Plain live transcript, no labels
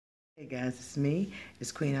Hey guys, it's me.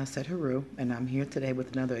 It's Queen Alset Haru, and I'm here today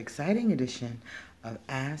with another exciting edition of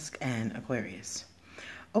Ask An Aquarius.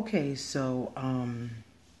 Okay, so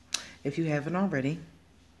if you haven't already,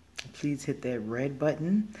 please hit that red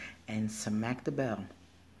button and smack the bell.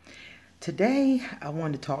 Today, I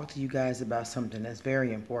wanted to talk to you guys about something that's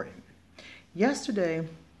very important. Yesterday,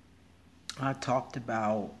 I talked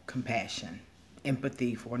about compassion,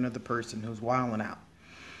 empathy for another person who's wilding out.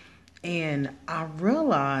 And I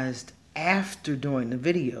realized after doing the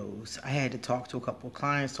videos, I had to talk to a couple of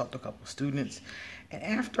clients, talk to a couple of students. And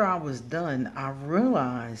after I was done, I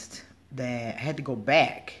realized that I had to go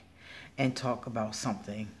back and talk about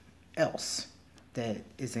something else that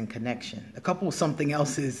is in connection. A couple of something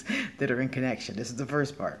else's that are in connection. This is the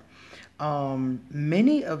first part.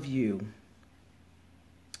 Many of you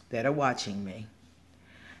that are watching me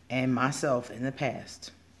and myself in the past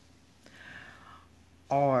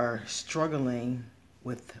are struggling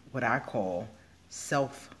with what I call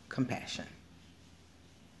self-compassion.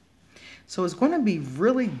 So it's going to be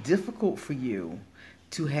really difficult for you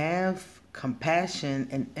to have compassion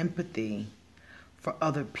and empathy for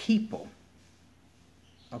other people.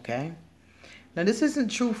 Okay? Now this isn't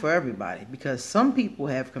true for everybody, because some people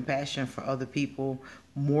have compassion for other people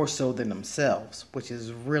more so than themselves, which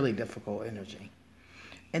is really difficult energy.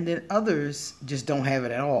 And then others just don't have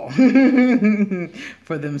it at all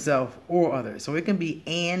for themselves or others. So it can be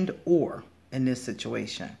and or in this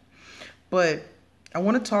situation. But I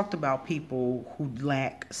want to talk about people who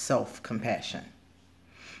lack self-compassion.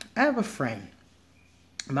 I have a friend.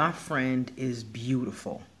 My friend is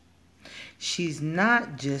beautiful. She's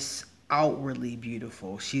not just outwardly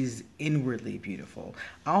beautiful. She's inwardly beautiful.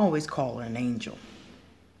 I always call her an angel,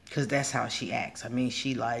 because that's how she acts. I mean,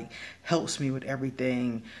 she like helps me with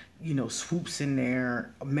everything, you know, swoops in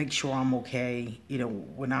there, make sure I'm okay. You know,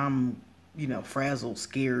 when I'm, you know, frazzled,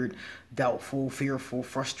 scared, doubtful, fearful,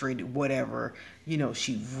 frustrated, whatever, you know,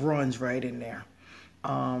 she runs right in there.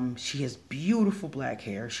 She has beautiful black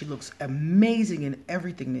hair. She looks amazing in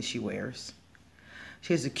everything that she wears.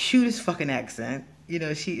 She has the cutest fucking accent. You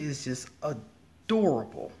know, she is just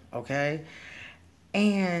adorable, okay?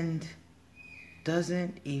 And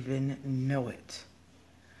doesn't even know it.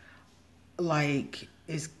 Like,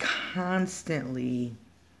 is constantly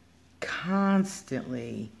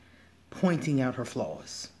pointing out her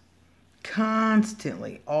flaws.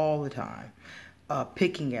 Constantly, all the time.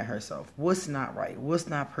 Picking at herself. What's not right? What's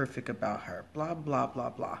not perfect about her? Blah, blah, blah,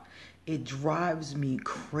 blah. It drives me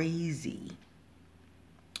crazy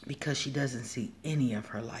because she doesn't see any of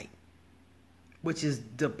her light, which is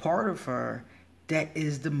the part of her that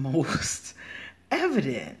is the most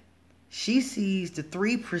evident. She sees the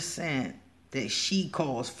 3% that she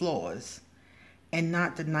calls flaws and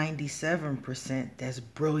not the 97% that's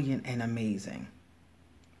brilliant and amazing.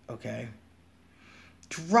 Okay?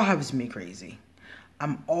 Drives me crazy.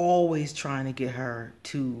 I'm always trying to get her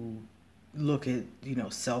to look at, you know,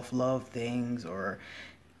 self-love things or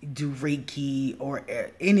do Reiki or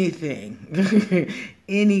anything.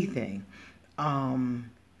 Anything.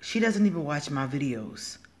 She doesn't even watch my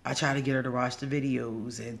videos. I try to get her to watch the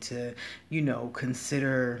videos and to, you know,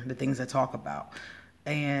 consider the things I talk about.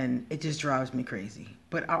 And it just drives me crazy.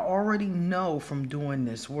 But I already know from doing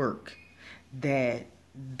this work that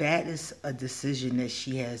that is a decision that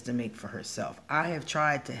she has to make for herself. I have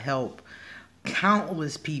tried to help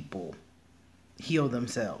countless people heal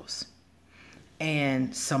themselves.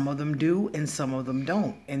 And some of them do and some of them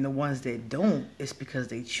don't. And the ones that don't, it's because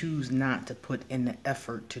they choose not to put in the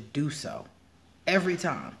effort to do so. Every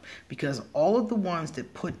time. Because all of the ones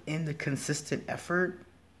that put in the consistent effort,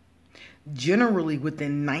 generally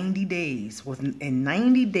within 90 days, within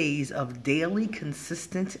 90 days of daily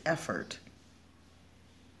consistent effort,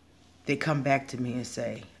 they come back to me and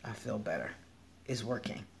say, I feel better. It's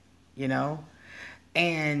working. You know?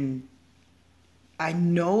 And I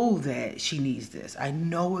know that she needs this. I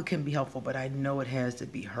know it can be helpful, but I know it has to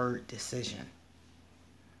be her decision.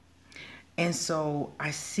 And so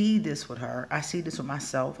I see this with her. I see this with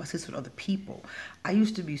myself. I see this with other people. I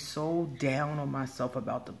used to be so down on myself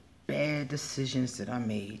about the bad decisions that I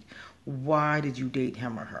made. Why did you date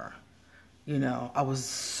him or her? You know, I was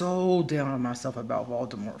so down on myself about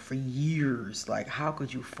Voldemort for years. Like, how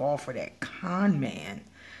could you fall for that con man?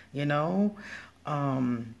 You know?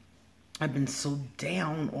 I've been so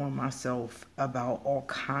down on myself about all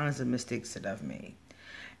kinds of mistakes that I've made.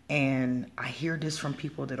 And I hear this from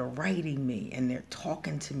people that are writing me, and they're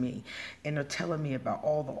talking to me, and they're telling me about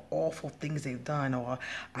all the awful things they've done. Or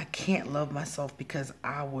I can't love myself because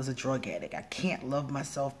I was a drug addict. I can't love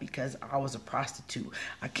myself because I was a prostitute.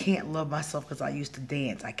 I can't love myself because I used to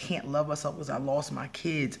dance. I can't love myself because I lost my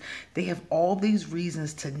kids. They have all these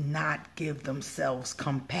reasons to not give themselves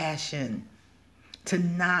compassion, to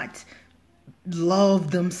not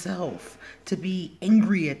love themselves, to be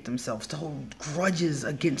angry at themselves, to hold grudges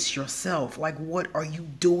against yourself. Like, what are you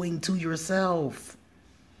doing to yourself?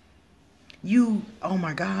 Oh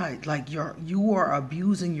my God, like you are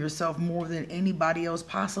abusing yourself more than anybody else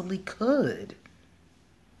possibly could.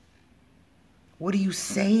 What are you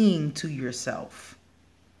saying to yourself?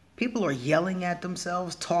 People are yelling at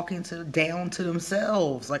themselves, talking down to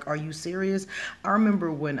themselves. Like, are you serious? I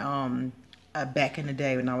remember when back in the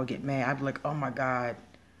day when I would get mad, I'd be like, oh my God,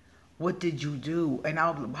 what did you do? And I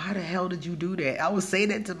would be like, why the hell did you do that? I would say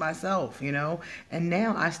that to myself, you know? And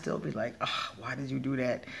now I still be like, oh, why did you do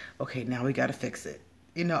that? Okay, now we got to fix it.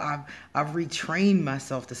 You know, I've retrained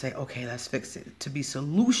myself to say, okay, let's fix it. To be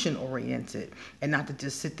solution oriented and not to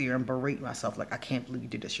just sit there and berate myself like, I can't believe you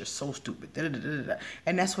did this. You're so stupid. Da, da, da, da, da.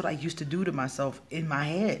 And that's what I used to do to myself in my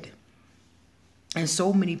head. And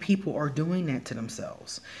so many people are doing that to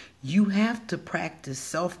themselves. You have to practice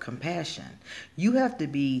self-compassion. You have to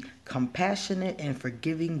be compassionate and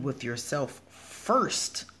forgiving with yourself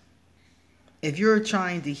first. If you're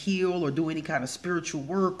trying to heal or do any kind of spiritual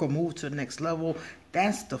work or move to the next level,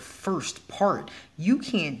 that's the first part. You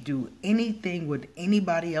can't do anything with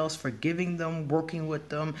anybody else, forgiving them, working with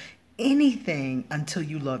them, anything until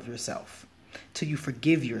you love yourself. Till you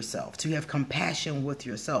forgive yourself, till you have compassion with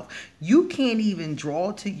yourself. You can't even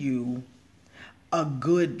draw to you a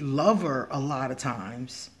good lover a lot of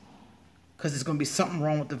times because there's going to be something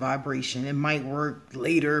wrong with the vibration. It might work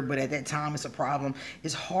later, but at that time it's a problem.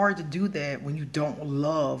 It's hard to do that when you don't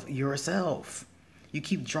love yourself. You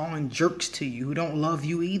keep drawing jerks to you who don't love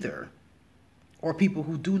you either, or people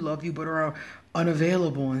who do love you but are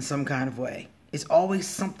unavailable in some kind of way. It's always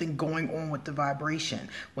something going on with the vibration.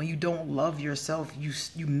 When you don't love yourself,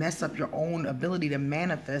 you mess up your own ability to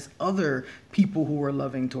manifest other people who are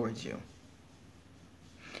loving towards you.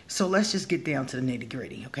 So let's just get down to the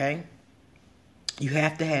nitty-gritty, okay? You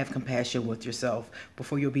have to have compassion with yourself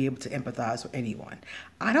before you'll be able to empathize with anyone.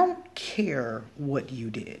 I don't care what you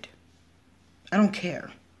did. I don't care.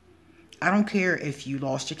 I don't care if you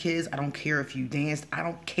lost your kids. I don't care if you danced. I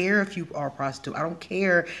don't care if you are a prostitute. I don't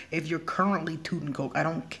care if you're currently tooting coke. I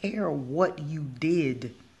don't care what you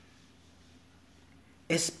did.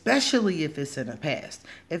 Especially if it's in the past.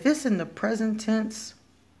 If it's in the present tense,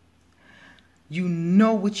 you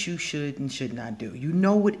know what you should and should not do. You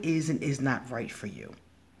know what is and is not right for you.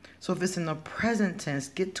 So if it's in the present tense,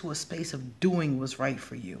 get to a space of doing what's right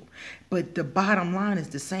for you. But the bottom line is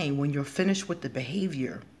the same. When you're finished with the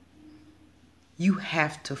behavior, you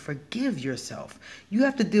have to forgive yourself. You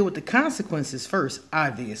have to deal with the consequences first,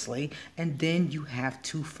 obviously, and then you have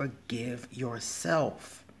to forgive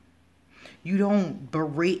yourself. You don't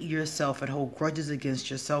berate yourself and hold grudges against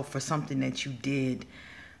yourself for something that you did,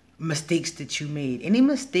 mistakes that you made. Any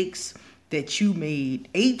mistakes that you made,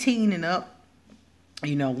 18 and up,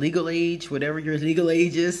 you know, legal age, whatever your legal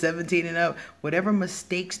age is, 17 and up, whatever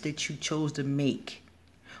mistakes that you chose to make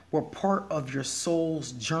were part of your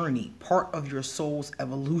soul's journey, part of your soul's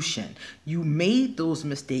evolution. You made those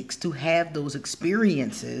mistakes to have those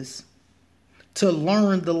experiences, to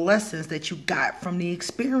learn the lessons that you got from the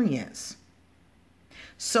experience.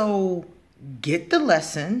 So get the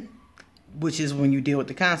lesson, which is when you deal with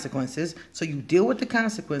the consequences. So you deal with the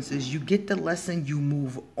consequences, you get the lesson, you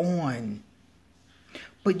move on.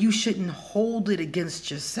 But you shouldn't hold it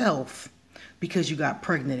against yourself because you got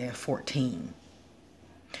pregnant at 14.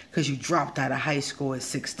 Because you dropped out of high school at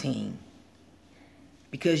 16.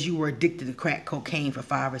 Because you were addicted to crack cocaine for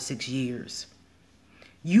 5 or 6 years.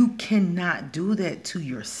 You cannot do that to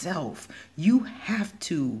yourself. You have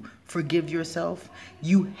to forgive yourself.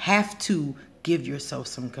 You have to give yourself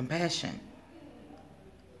some compassion.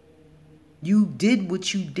 You did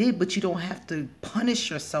what you did, but you don't have to punish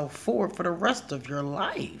yourself for it for the rest of your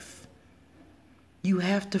life. You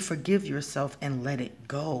have to forgive yourself and let it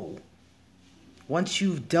go. Once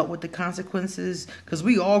you've dealt with the consequences, because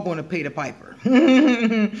we all going to pay the piper.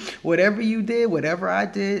 Whatever you did, whatever I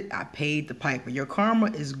did, I paid the piper. Your karma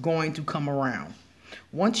is going to come around.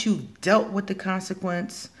 Once you've dealt with the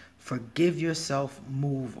consequence, forgive yourself,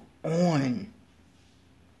 move on.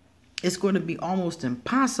 It's going to be almost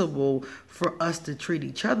impossible for us to treat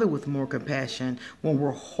each other with more compassion when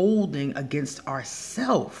we're holding against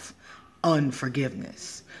ourselves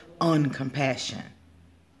unforgiveness, uncompassion.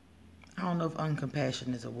 I don't know if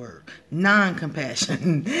uncompassion is a word.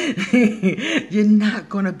 Non-compassion. You're not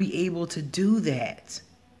going to be able to do that.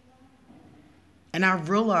 And I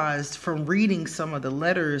realized from reading some of the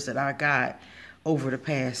letters that I got over the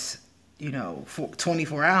past,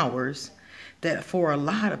 24 hours, that for a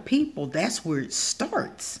lot of people, that's where it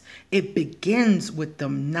starts. It begins with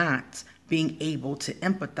them not being able to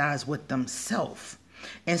empathize with themselves.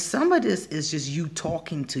 And some of this is just you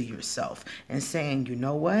talking to yourself and saying, you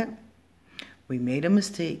know what? We made a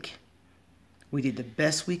mistake. We did the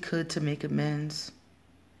best we could to make amends.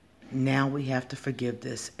 Now we have to forgive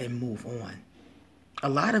this and move on. A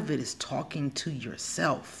lot of it is talking to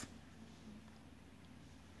yourself.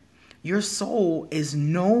 Your soul is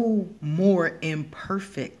no more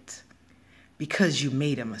imperfect because you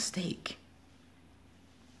made a mistake,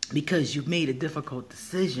 because you made a difficult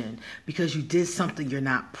decision, because you did something you're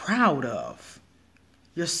not proud of.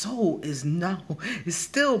 Your soul is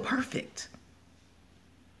still perfect.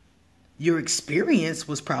 Your experience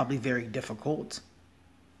was probably very difficult.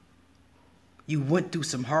 You went through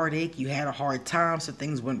some heartache, you had a hard time, so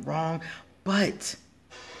things went wrong. But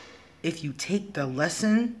if you take the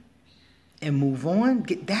lesson and move on,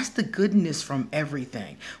 that's the goodness from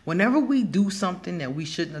everything. Whenever we do something that we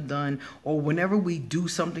shouldn't have done, or whenever we do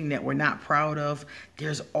something that we're not proud of,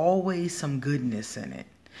 there's always some goodness in it.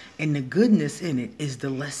 And the goodness in it is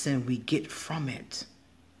the lesson we get from it.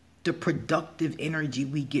 The productive energy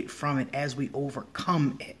we get from it as we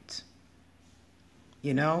overcome it.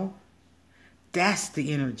 That's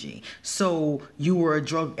the energy. So you were a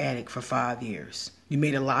drug addict for 5 years. You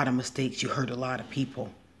made a lot of mistakes. You hurt a lot of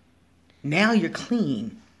people. Now you're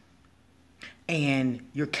clean. And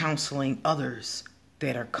you're counseling others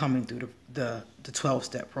that are coming through the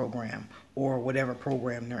 12-step program or whatever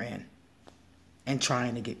program they're in and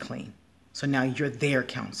trying to get clean. So now you're their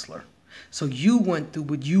counselor. So you went through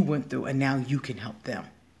what you went through and now you can help them.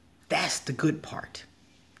 That's the good part.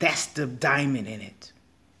 That's the diamond in it.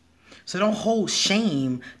 So don't hold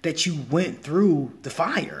shame that you went through the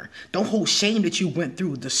fire. Don't hold shame that you went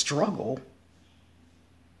through the struggle.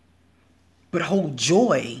 But hold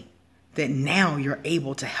joy that now you're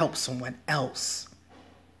able to help someone else.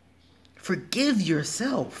 Forgive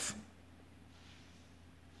yourself.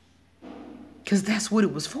 Because that's what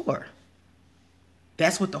it was for.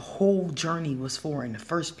 That's what the whole journey was for in the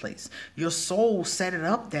first place. Your soul set it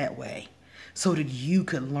up that way so that you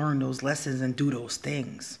could learn those lessons and do those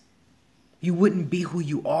things. You wouldn't be who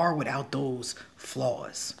you are without those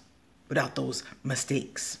flaws, without those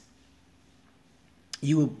mistakes.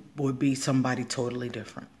 You would be somebody totally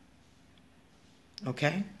different.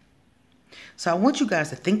 Okay? So I want you guys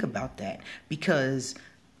to think about that, because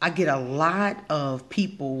I get a lot of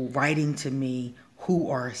people writing to me who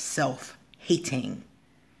are self-hating.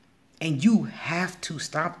 And you have to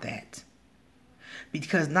stop that.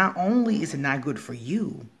 Because not only is it not good for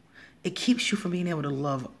you, it keeps you from being able to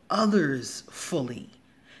love others fully.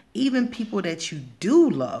 Even people that you do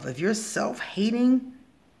love. If you're self-hating,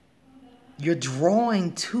 you're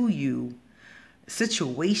drawing to you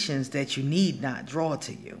situations that you need not draw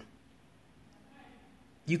to you.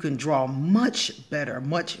 You can draw much better,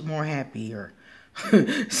 much more happier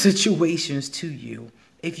situations to you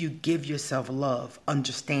if you give yourself love,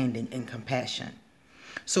 understanding, and compassion.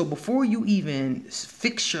 So before you even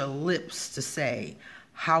fix your lips to say,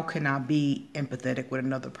 how can I be empathetic with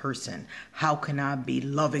another person? How can I be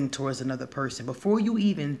loving towards another person? Before you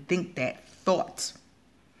even think that thought,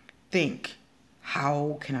 think,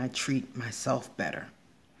 how can I treat myself better?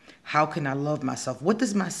 How can I love myself? What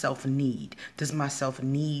does myself need? Does myself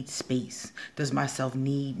need space? Does myself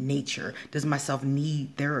need nature? Does myself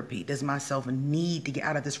need therapy? Does myself need to get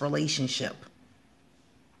out of this relationship?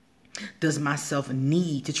 Does myself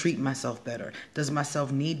need to treat myself better? Does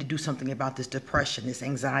myself need to do something about this depression, this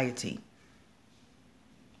anxiety?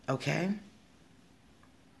 Okay?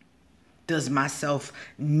 Does myself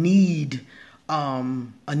need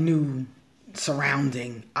a new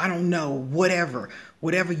surrounding? I don't know, whatever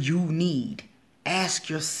you need. Ask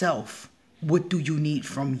yourself, what do you need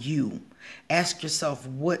from you? Ask yourself,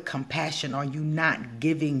 what compassion are you not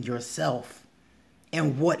giving yourself?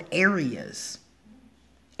 In what areas?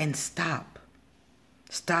 And stop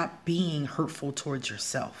being hurtful towards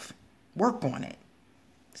yourself. Work on it.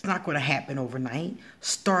 It's not going to happen overnight.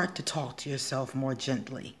 Start to talk to yourself more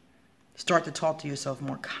gently. Start to talk to yourself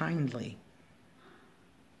more kindly.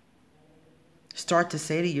 Start to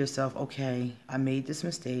say to yourself, okay, I made this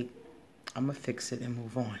mistake. I'm going to fix it and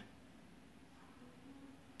move on.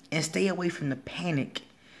 And stay away from the panic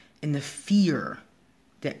and the fear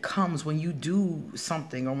that comes when you do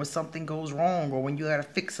something, or when something goes wrong, or when you got to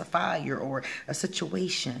fix a fire or a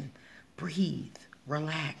situation. breathe,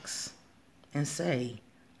 relax, and say,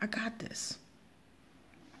 I got this.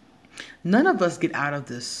 None of us get out of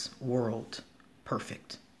this world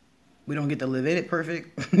perfect. We don't get to live in it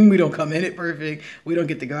perfect. We don't come in it perfect. We don't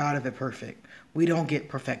get to go out of it perfect. We don't get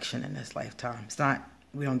perfection in this lifetime.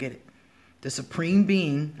 We don't get it. The supreme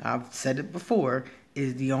being, I've said it before,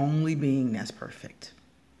 is the only being that's perfect.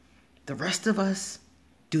 The rest of us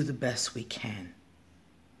do the best we can.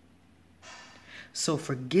 So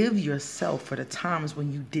forgive yourself for the times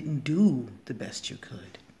when you didn't do the best you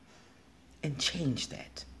could, and change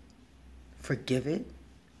that. Forgive it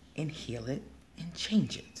and heal it and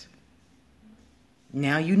change it.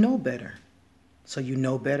 Now you know better. So you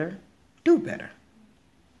know better, do better.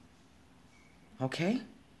 Okay?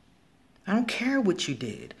 I don't care what you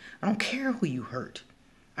did. I don't care who you hurt.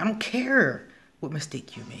 I don't care what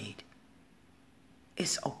mistake you made.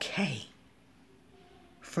 It's okay.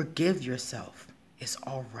 Forgive yourself. It's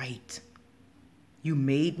all right. You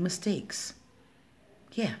made mistakes.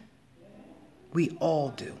 Yeah, we all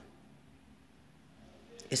do.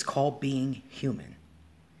 It's called being human.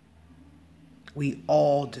 We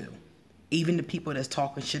all do. Even the people that's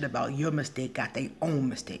talking shit about your mistake got their own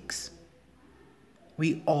mistakes.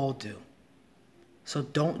 We all do. So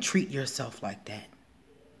don't treat yourself like that.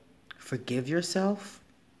 Forgive yourself,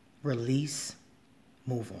 release,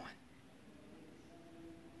 move on.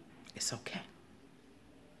 It's okay.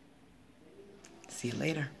 See you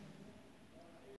later.